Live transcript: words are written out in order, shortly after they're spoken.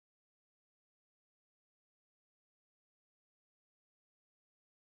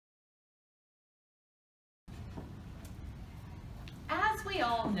As we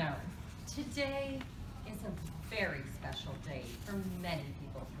all know, today is a very special day for many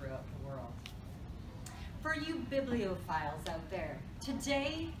people throughout the world. For you bibliophiles out there,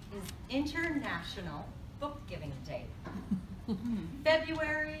 today is International Book Giving Day.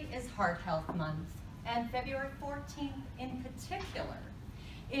 February is Heart Health Month, and February 14th in particular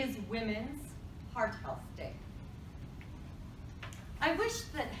is Women's Heart Health Day. I wish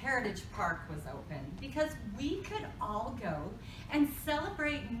that Heritage Park was open because we could all go and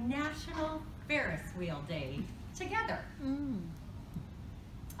celebrate National Ferris Wheel Day together.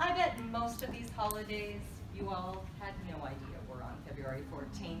 I bet most of these holidays you all had no idea were on February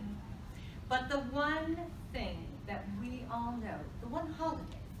 14th. But the one thing that we all know, the one holiday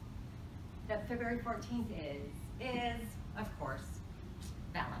that February 14th is, of course,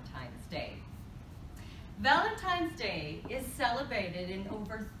 Valentine's Day. Valentine's Day is celebrated in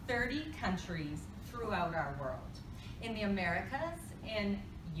over 30 countries throughout our world, in the Americas, in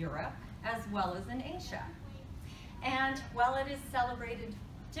Europe, as well as in Asia. And while it is celebrated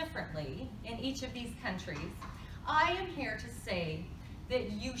differently in each of these countries, I am here to say that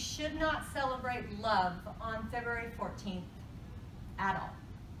you should not celebrate love on February 14th at all.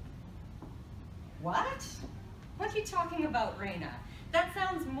 What? What are you talking about, Rayna? That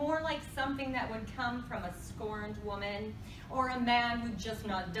sounds more like something that would come from a scorned woman or a man who just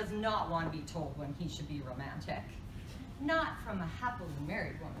does not want to be told when he should be romantic. Not from a happily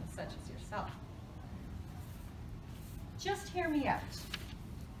married woman such as yourself. Just hear me out.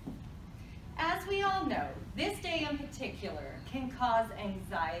 As we all know, this day in particular can cause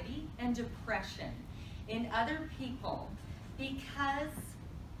anxiety and depression in other people because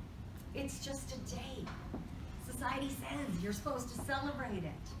it's just a day. Society says you're supposed to celebrate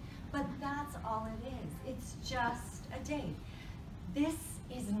it, but that's all it is. It's just a day. This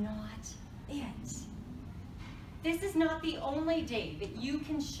is not it. This is not the only day that you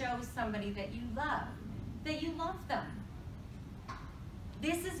can show somebody that you love them.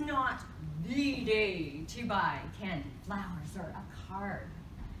 This is not the day to buy candy, flowers, or a card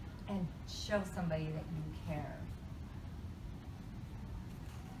and show somebody that you care.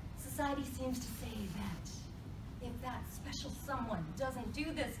 Society seems to say that if that special someone doesn't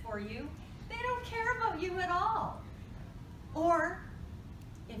do this for you, they don't care about you at all. Or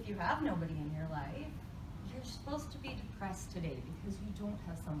if you have nobody in your life, you're supposed to be depressed today because you don't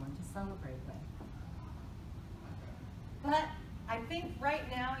have someone to celebrate with. But I think right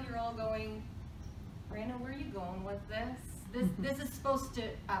now you're all going, Rayna, where are you going with this? This is supposed to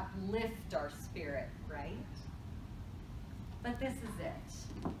uplift our spirit, right? But this is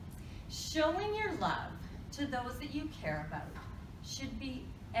it. Showing your love to those that you care about should be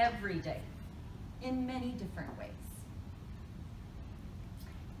every day in many different ways.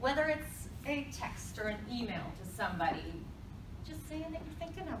 Whether it's a text or an email to somebody, just saying that you're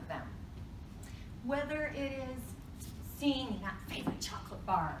thinking of them. Whether it is seeing that favorite chocolate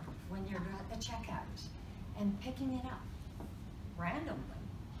bar when you're at the checkout and picking it up randomly.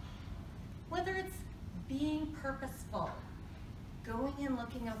 Whether it's being purposeful, going and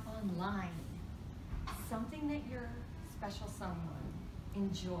looking up online, something that your special someone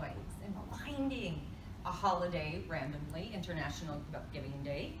enjoys, and finding a holiday randomly, International Book Giving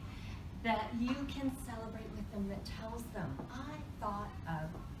Day, that you can celebrate with them that tells them, I thought of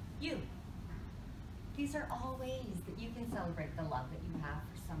you. These are all ways that you can celebrate the love that you have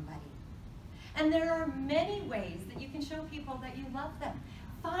for somebody. And there are many ways that you can show people that you love them.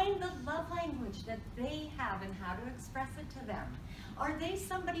 Find the love language that they have and how to express it to them. Are they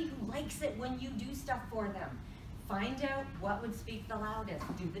somebody who likes it when you do stuff for them? Find out what would speak the loudest.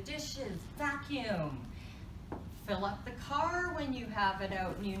 Do the dishes, vacuum, fill up the car when you have it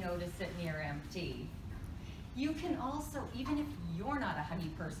out and you notice it near empty. You can also, even if you're not a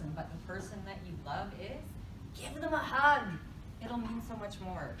huggy person, but the person that you love is, give them a hug. It'll mean so much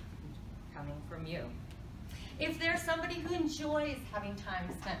more coming from you. If there's somebody who enjoys having time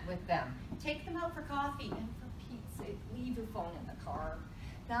spent with them, take them out for coffee, and for Pete's sake, leave your phone in the car.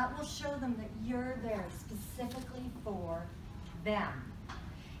 That will show them that you're there specifically for them.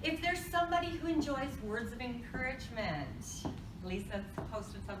 If there's somebody who enjoys words of encouragement, Lisa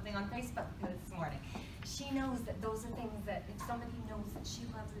posted something on Facebook this morning. She knows that those are things that if somebody knows that she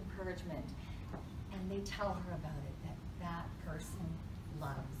loves encouragement and they tell her about it, that person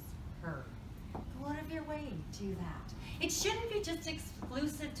loves her. Go out of your way to do that. It shouldn't be just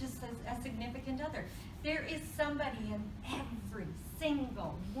exclusive to a significant other. There is somebody in every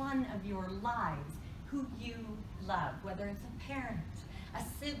single one of your lives who you love, whether it's a parent, a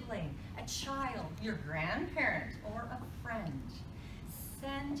sibling, a child, your grandparent, or a friend.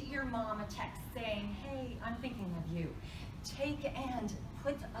 Send your mom a text saying, hey, I'm thinking of you. Take and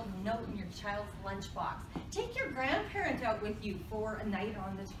put a note in your child's lunchbox. Take your grandparent out with you for a night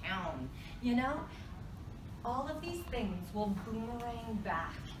on the town. You know, all of these things will boomerang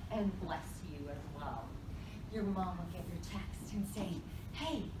back and bless you as well. Your mom will get your text and say,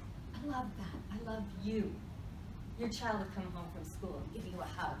 hey, I love that, I love you. Your child will come home from school and give you a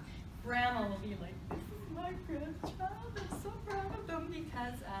hug. Grandma will be like, this is my grandchild, I'm so proud of them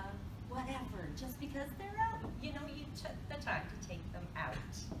because whatever, just because they're out. You know, you took the time to take them out.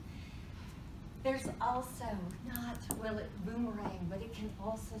 There's also, not will it boomerang, but it can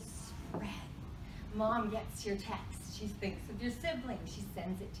also spread. Mom gets your text. She thinks of your sibling. She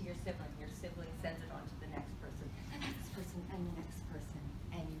sends it to your sibling. Your sibling sends it on to the next person, and the next person,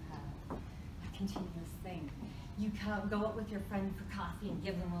 and you have a continuous thing. You go out with your friend for coffee and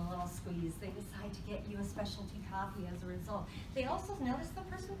give them a little squeeze. They decide to get you a specialty coffee as a result. They also notice the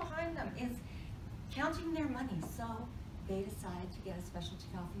person behind them is counting their money, so they decide to get a specialty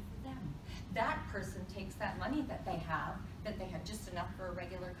coffee for them. That person takes that money that they had just enough for a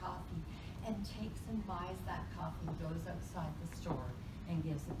regular coffee, and takes and buys that coffee, goes outside the store and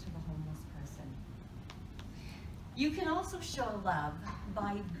gives it to the homeless person. You can also show love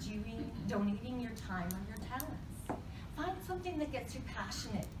by donating your time or your talents. Find something that gets you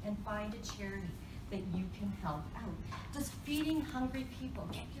passionate and find a charity that you can help out. Does feeding hungry people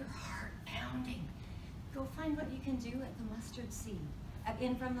get your heart pounding? Go find what you can do at the mustard seed, at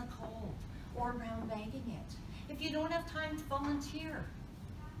In From the Cold, or brown bagging it. If you don't have time to volunteer,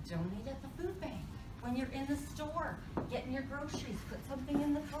 donate at the food bank. When you're in the store, getting your groceries, put something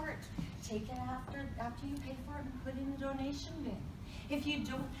in the cart. Take it after you pay for it and put it in the donation bin. If you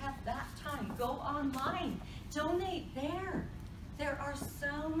don't have that time, go online, donate there. There are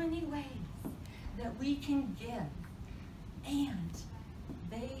so many ways that we can give, and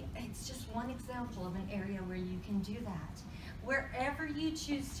it's just one example of an area where you can do that. Wherever you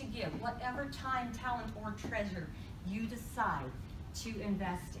choose to give, whatever time, talent, or treasure you decide to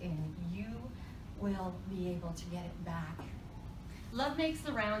invest in, you will be able to get it back. Love makes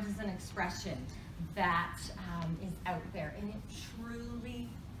the rounds is an expression that is out there, and it truly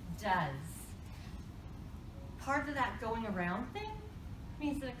does. Part of that going around thing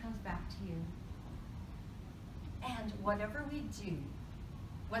means that it comes back to you. And whatever we do,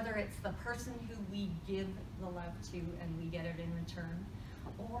 whether it's the person who we give the love to and we get it in return,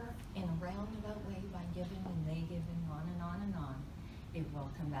 or in a roundabout way by giving and they giving on and on and on, it will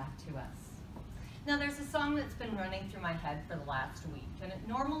come back to us. Now there's a song that's been running through my head for the last week, and it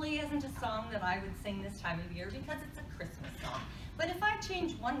normally isn't a song that I would sing this time of year because it's a Christmas song. But if I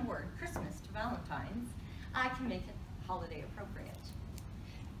change one word, Christmas, to Valentine's, I can make it holiday appropriate.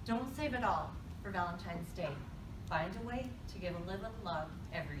 Don't save it all for Valentine's Day. Find a way to give a little love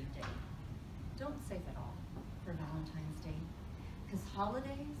every day. Don't save it all for Valentine's Day, because holidays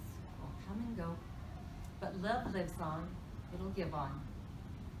will come and go, but love lives on. It'll give on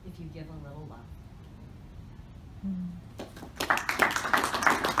if you give a little love.